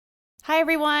Hi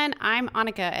everyone, I'm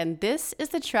Annika and this is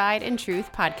the Tried and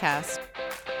Truth podcast.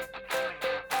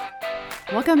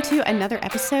 Welcome to another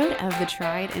episode of the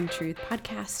Tried and Truth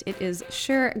podcast. It is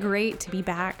sure great to be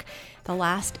back. The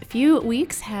last few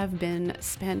weeks have been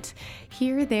spent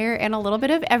here, there, and a little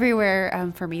bit of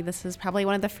everywhere. For me, this is probably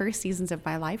one of the first seasons of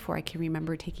my life where I can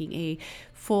remember taking a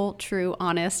full, true,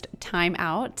 honest time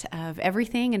out of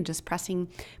everything and just pressing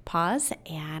pause.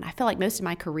 And I feel like most of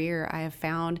my career, I have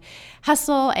found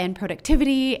hustle and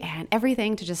productivity and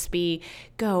everything to just be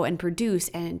go and produce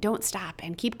and don't stop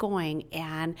and keep going.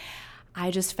 And I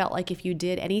just felt like if you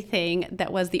did anything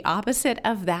that was the opposite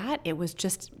of that, it was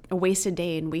just a wasted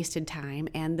day and wasted time.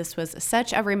 And this was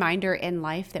such a reminder in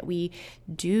life that we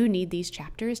do need these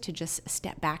chapters to just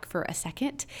step back for a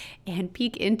second and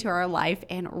peek into our life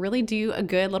and really do a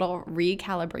good little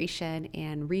recalibration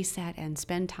and reset and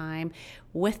spend time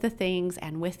with the things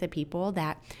and with the people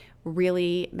that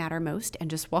really matter most,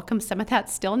 and just welcome some of that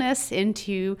stillness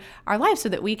into our life so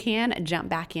that we can jump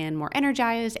back in more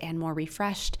energized and more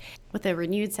refreshed with a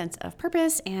renewed sense of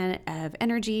purpose and of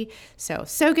energy. So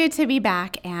good to be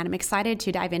back, and I'm excited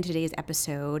to dive into today's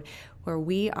episode where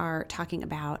we are talking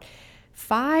about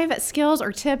 5 skills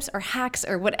or tips or hacks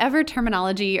or whatever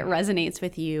terminology resonates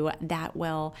with you that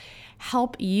will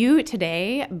help you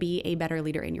today be a better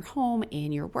leader in your home,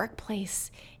 in your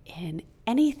workplace, in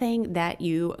anything that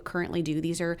you currently do.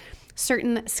 These are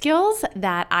certain skills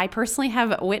that I personally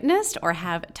have witnessed or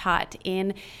have taught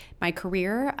in my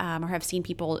career or have seen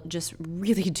people just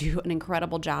really do an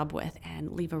incredible job with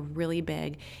and leave a really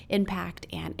big impact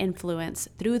and influence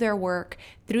through their work,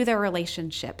 through their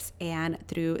relationships, and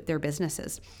through their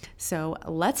businesses. So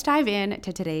let's dive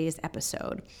into today's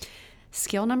episode.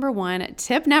 Skill number 1,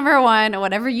 tip number 1,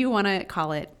 whatever you want to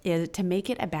call it, is to make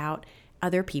it about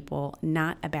other people,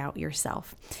 not about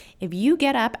yourself. If you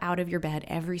get up out of your bed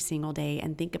every single day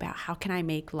and think about how can I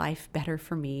make life better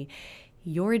for me,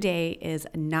 your day is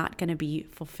not going to be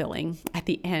fulfilling at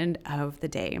the end of the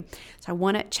day. So I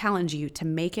want to challenge you to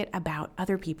make it about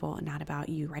other people and not about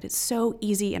you, right? It's so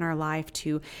easy in our life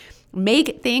to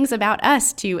make things about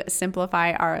us, to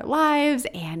simplify our lives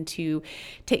and to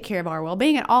take care of our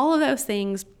well-being, and all of those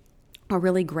things are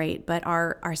really great. But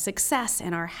our success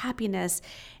and our happiness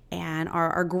and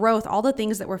our growth, all the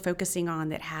things that we're focusing on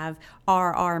that have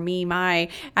our, me, my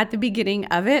at the beginning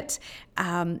of it,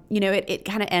 it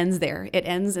kind of ends there. It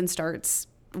ends and starts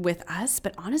with us.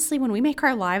 But honestly, when we make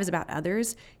our lives about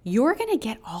others, you're going to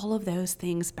get all of those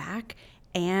things back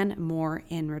and more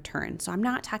in return. So I'm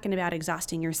not talking about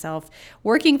exhausting yourself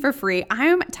working for free.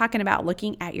 I'm talking about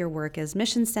looking at your work as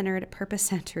mission-centered,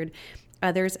 purpose-centered,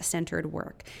 others-centered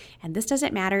work. And this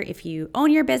doesn't matter if you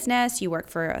own your business, you work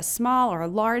for a small or a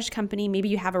large company, maybe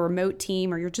you have a remote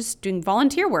team, or you're just doing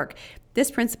volunteer work.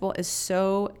 This principle is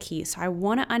so key. So I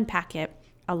want to unpack it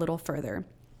a little further.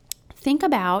 Think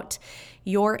about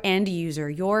your end user,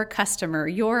 your customer,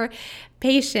 your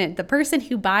patient, the person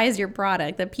who buys your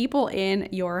product, the people in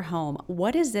your home.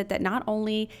 What is it that not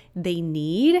only they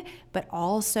need, but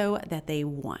also that they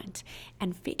want?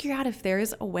 And figure out if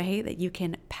there's a way that you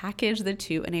can package the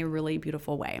two in a really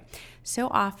beautiful way. So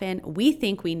often we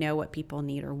think we know what people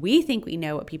need, or we think we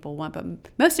know what people want, but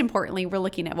most importantly, we're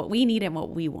looking at what we need and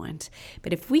what we want.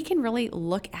 But if we can really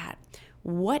look at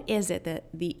what is it that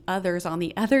the others on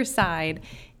the other side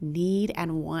need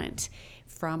and want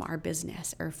from our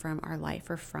business or from our life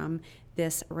or from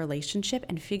this relationship,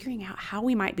 and figuring out how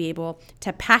we might be able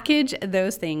to package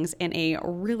those things in a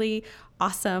really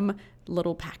awesome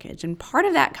little package. And part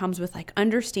of that comes with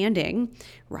understanding,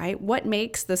 right? What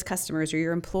makes those customers or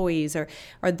your employees or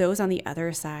those on the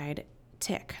other side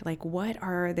tick? What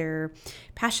are their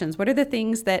passions? What are the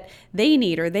things that they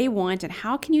need or they want? And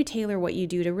how can you tailor what you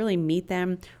do to really meet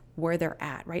them where they're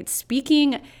at, right?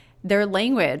 Speaking their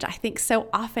language. I think so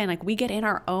often we get in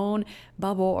our own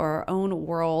bubble or our own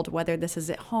world, whether this is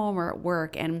at home or at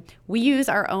work, and we use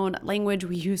our own language,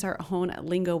 we use our own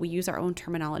lingo, we use our own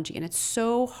terminology, and it's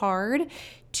so hard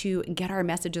to get our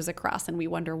messages across, and we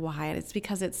wonder why. And it's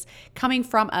because it's coming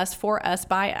from us, for us,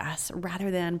 by us, rather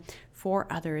than for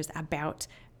others, about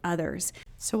others.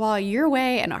 So while your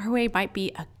way and our way might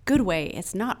be a good way,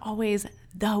 it's not always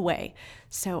the way.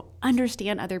 So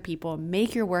understand other people,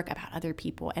 make your work about other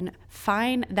people, and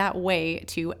find that way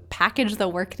to package the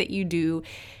work that you do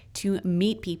to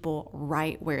meet people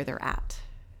right where they're at.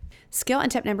 Skill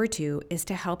and tip number 2 is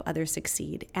to help others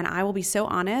succeed. And I will be so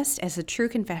honest, as a true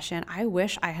confession, I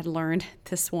wish I had learned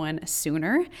this one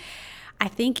sooner. I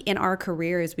think in our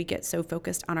careers, we get so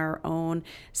focused on our own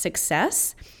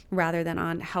success rather than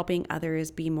on helping others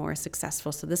be more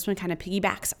successful. So this one kind of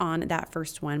piggybacks on that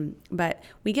first one, but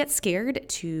we get scared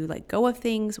to let go of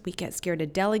things. We get scared to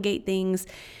delegate things.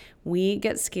 We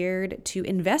get scared to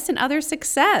invest in other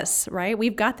success, right?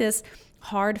 We've got this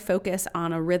hard focus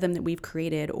on a rhythm that we've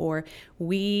created, or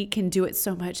we can do it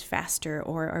so much faster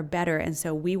or better. And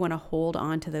so we want to hold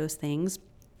on to those things.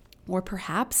 Or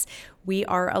perhaps we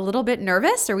are a little bit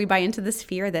nervous, or we buy into this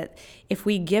fear that if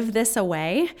we give this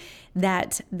away,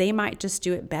 that they might just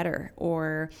do it better,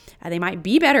 or they might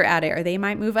be better at it, or they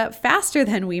might move up faster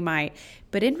than we might.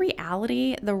 But in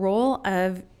reality, the role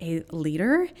of a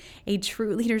leader, a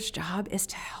true leader's job, is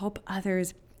to help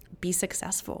others be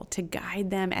successful, to guide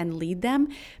them and lead them,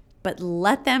 but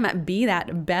let them be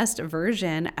that best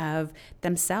version of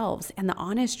themselves. And the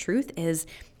honest truth is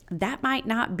that might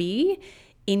not be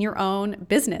in your own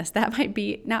business. That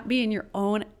might not be in your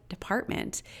own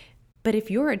department. But if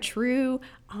you're a true,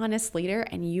 honest leader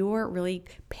and you're really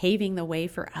paving the way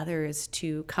for others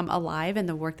to come alive in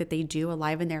the work that they do,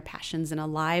 alive in their passions, and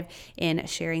alive in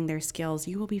sharing their skills,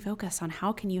 you will be focused on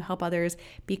how can you help others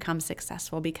become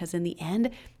successful, because in the end,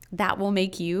 that will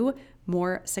make you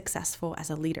more successful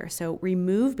as a leader. So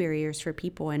remove barriers for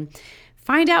people and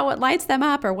find out what lights them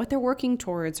up, or what they're working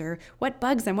towards, or what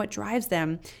bugs them, what drives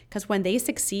them. Because when they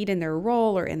succeed in their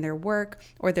role or in their work,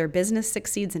 or their business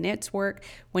succeeds in its work,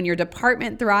 when your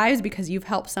department thrives because you've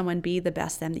helped someone be the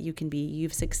best them that you can be,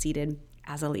 you've succeeded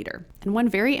as a leader. And one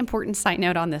very important side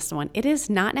note on this one, it is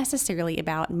not necessarily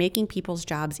about making people's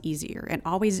jobs easier and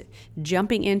always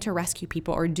jumping in to rescue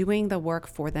people or doing the work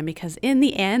for them, because in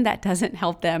the end, that doesn't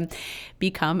help them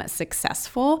become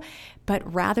successful, but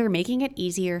rather making it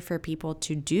easier for people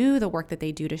to do the work that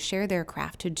they do, to share their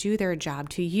craft, to do their job,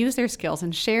 to use their skills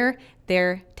and share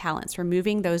their talents,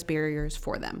 removing those barriers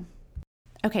for them.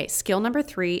 Okay, skill number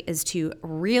 3 is to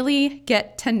really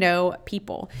get to know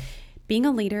people. Being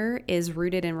a leader is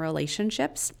rooted in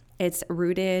relationships. It's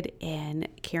rooted in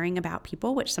caring about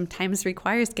people, which sometimes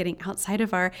requires getting outside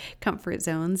of our comfort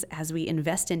zones as we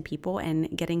invest in people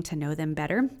and getting to know them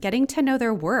better, getting to know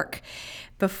their work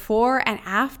before and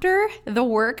after the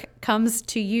work comes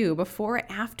to you, before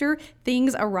and after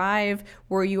things arrive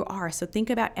where you are. So think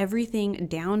about everything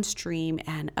downstream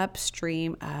and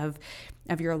upstream of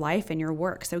your life and your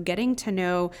work. So getting to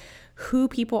know who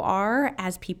people are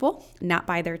as people, not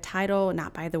by their title,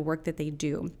 not by the work that they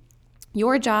do.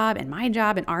 Your job and my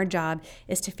job and our job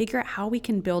is to figure out how we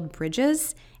can build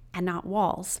bridges and not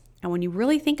walls. And when you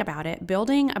really think about it,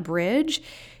 building a bridge,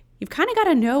 you've kind of got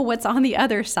to know what's on the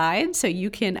other side so you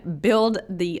can build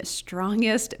the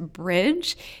strongest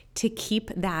bridge to keep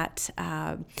that,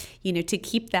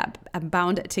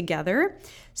 bound together.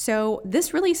 So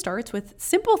this really starts with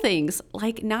simple things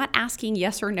like not asking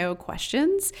yes or no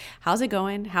questions. How's it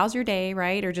going? How's your day?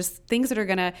 Right? Or just things that are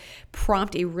going to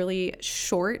prompt a really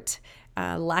short,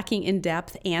 lacking in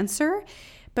depth answer.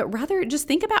 But rather just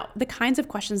think about the kinds of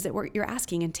questions that you're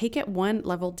asking and take it one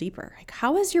level deeper. Like,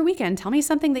 how was your weekend? Tell me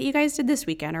something that you guys did this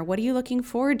weekend, or what are you looking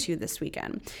forward to this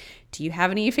weekend? Do you have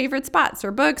any favorite spots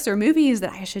or books or movies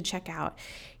that I should check out?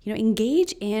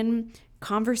 Engage in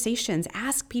conversations,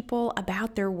 ask people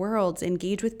about their worlds,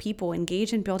 engage with people,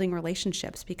 engage in building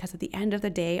relationships, because at the end of the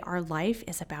day, our life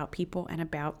is about people and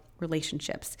about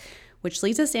relationships, which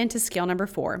leads us into skill number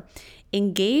 4.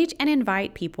 Engage and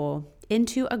invite people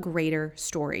into a greater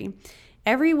story.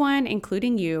 Everyone,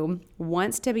 including you,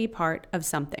 wants to be part of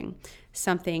something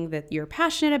that you're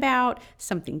passionate about,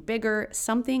 something bigger,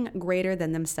 something greater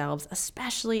than themselves,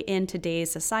 especially in today's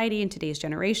society, in today's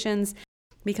generations,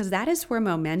 because that is where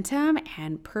momentum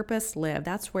and purpose live.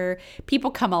 That's where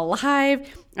people come alive.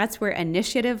 That's where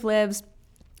initiative lives.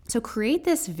 So create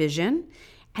this vision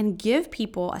and give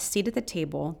people a seat at the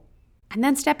table. And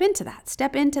then step into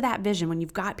that vision when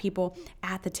you've got people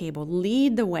at the table.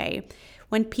 Lead the way.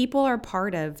 When people are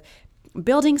part of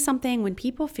building something, when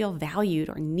people feel valued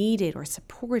or needed or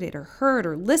supported or heard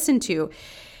or listened to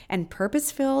and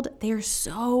purpose-filled, they are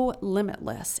so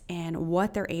limitless in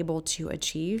what they're able to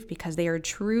achieve because they are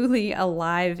truly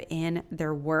alive in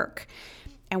their work.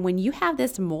 And when you have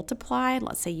this multiplied,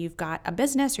 let's say you've got a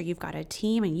business or you've got a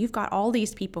team and you've got all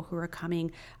these people who are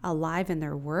coming alive in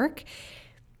their work,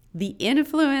 the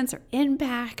influence or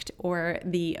impact or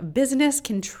the business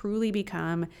can truly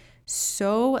become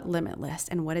so limitless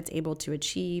in what it's able to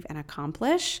achieve and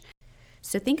accomplish.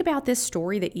 So think about this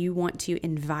story that you want to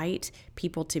invite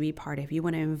people to be part of, you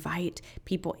want to invite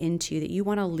people into, that you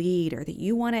want to lead or that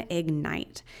you want to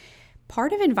ignite.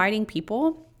 Part of inviting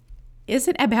people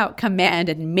isn't about command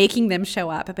and making them show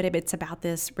up, but it's about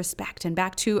this respect. And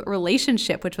back to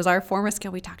relationship, which was our former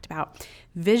skill we talked about,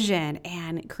 vision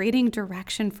and creating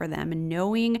direction for them and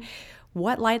knowing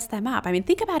what lights them up. I mean,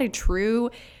 think about a true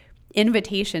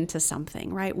invitation to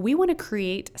something, right? We want to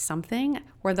create something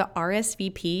where the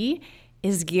RSVP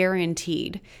is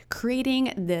guaranteed,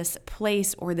 creating this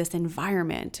place or this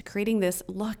environment, creating this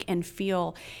look and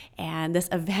feel and this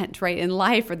event, right, in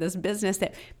life or this business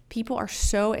that people are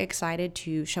so excited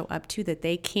to show up to that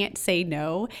they can't say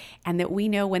no, and that we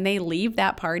know when they leave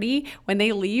that party, when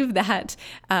they leave that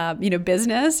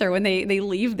business, or when they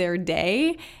leave their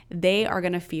day, they are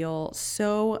going to feel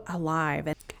so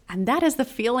alive. And that is the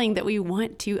feeling that we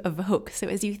want to evoke. So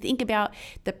as you think about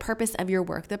the purpose of your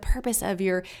work, the purpose of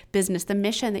your business, the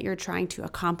mission that you're trying to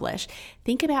accomplish,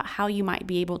 think about how you might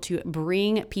be able to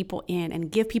bring people in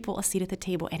and give people a seat at the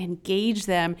table and engage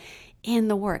them in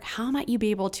the work. How might you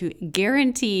be able to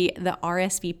guarantee the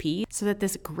RSVP so that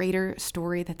this greater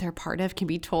story that they're part of can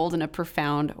be told in a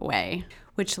profound way?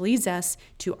 Which leads us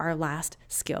to our last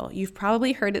skill. You've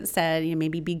probably heard it said,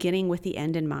 maybe beginning with the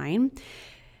end in mind.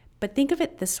 But think of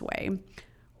it this way.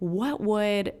 What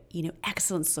would,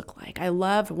 excellence look like? I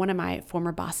loved one of my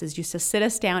former bosses used to sit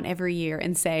us down every year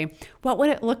and say, what would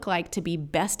it look like to be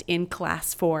best in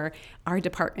class for our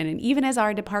department? And even as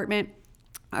our department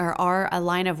or our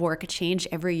line of work changed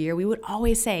every year, we would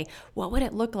always say, what would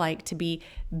it look like to be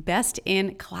best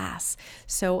in class?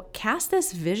 So cast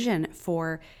this vision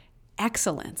for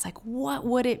excellence. Like, what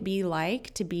would it be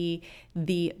like to be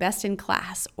the best in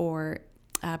class, or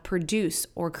produce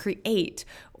or create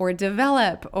or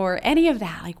develop or any of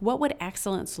that? Like, what would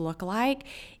excellence look like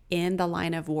in the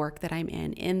line of work that I'm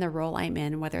in the role I'm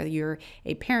in, whether you're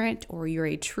a parent or you're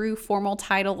a true formal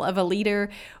title of a leader,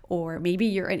 or maybe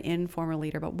you're an informal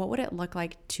leader, but what would it look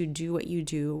like to do what you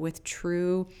do with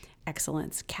true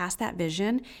excellence? Cast that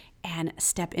vision and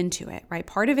step into it, right?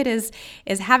 Part of it is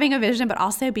having a vision, but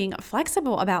also being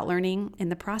flexible about learning in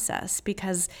the process,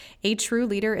 because a true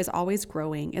leader is always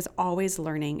growing, is always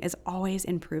learning, is always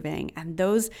improving. And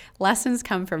those lessons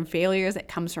come from failures. It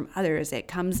comes from others. It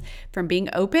comes from being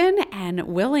open and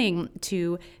willing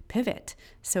to pivot.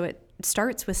 So it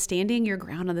starts with standing your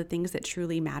ground on the things that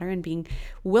truly matter and being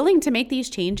willing to make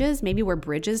these changes, maybe where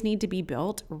bridges need to be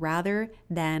built rather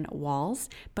than walls.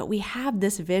 But we have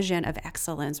this vision of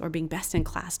excellence or being best in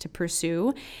class to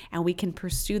pursue, and we can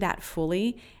pursue that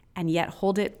fully and yet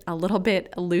hold it a little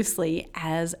bit loosely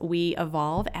as we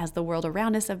evolve, as the world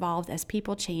around us evolves, as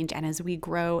people change, and as we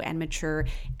grow and mature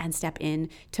and step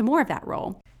into more of that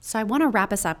role. So I want to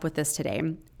wrap us up with this today.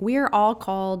 We are all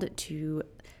called to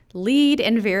lead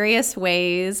in various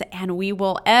ways, and we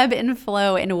will ebb and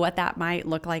flow in what that might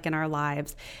look like in our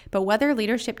lives. But whether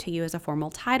leadership to you is a formal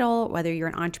title, whether you're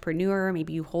an entrepreneur,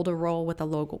 maybe you hold a role with a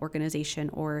local organization,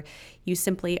 or you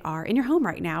simply are in your home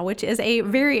right now, which is a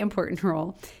very important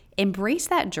role, embrace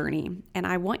that journey. And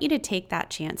I want you to take that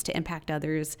chance to impact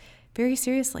others very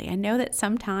seriously. I know that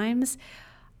sometimes,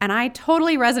 and I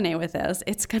totally resonate with this,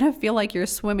 it's going to feel like you're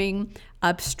swimming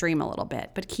upstream a little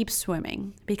bit, but keep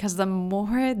swimming, because the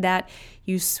more that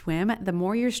you swim, the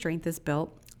more your strength is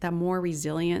built, the more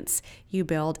resilience you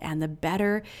build, and the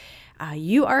better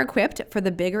you are equipped for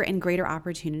the bigger and greater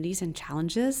opportunities and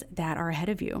challenges that are ahead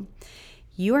of you.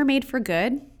 You are made for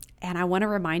good. And I want to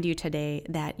remind you today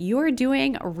that you're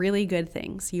doing really good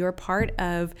things. You're part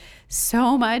of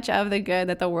so much of the good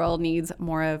that the world needs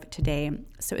more of today.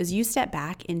 So as you step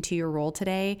back into your role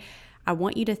today, I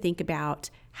want you to think about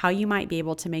how you might be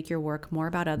able to make your work more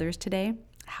about others today,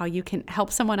 how you can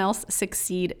help someone else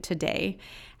succeed today,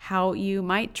 how you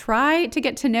might try to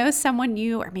get to know someone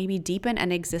new, or maybe deepen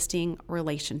an existing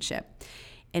relationship.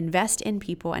 Invest in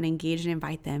people and engage and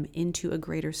invite them into a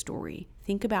greater story.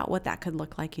 Think about what that could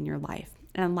look like in your life.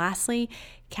 And lastly,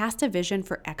 cast a vision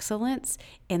for excellence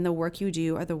in the work you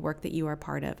do or the work that you are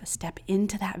part of. Step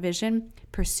into that vision,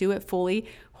 pursue it fully,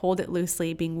 hold it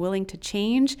loosely, being willing to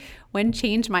change when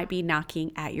change might be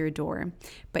knocking at your door.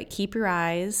 But keep your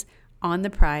eyes on the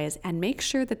prize and make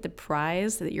sure that the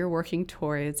prize that you're working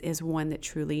towards is one that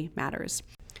truly matters.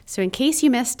 So in case you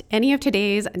missed any of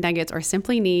today's nuggets or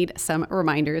simply need some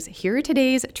reminders, here are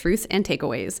today's truths and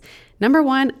takeaways. Number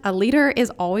 1, a leader is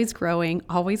always growing,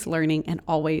 always learning, and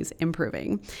always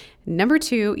improving. Number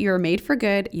 2, you are made for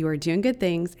good, you are doing good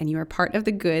things, and you are part of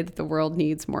the good that the world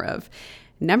needs more of.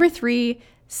 Number 3,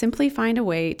 simply find a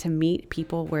way to meet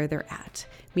people where they're at.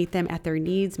 Meet them at their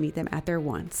needs, meet them at their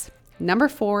wants. Number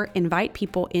 4, invite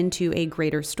people into a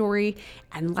greater story.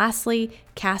 And lastly,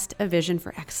 cast a vision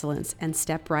for excellence and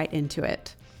step right into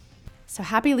it. So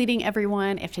happy leading,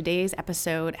 everyone. If today's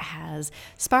episode has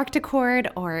sparked a chord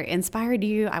or inspired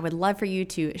you, I would love for you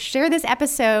to share this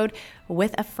episode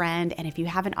with a friend. And if you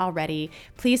haven't already,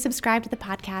 please subscribe to the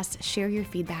podcast, share your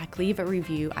feedback, leave a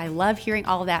review. I love hearing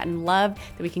all of that and love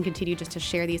that we can continue just to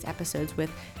share these episodes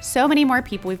with so many more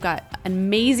people. We've got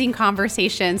amazing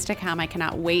conversations to come. I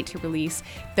cannot wait to release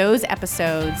those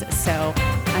episodes. So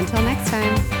until next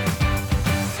time.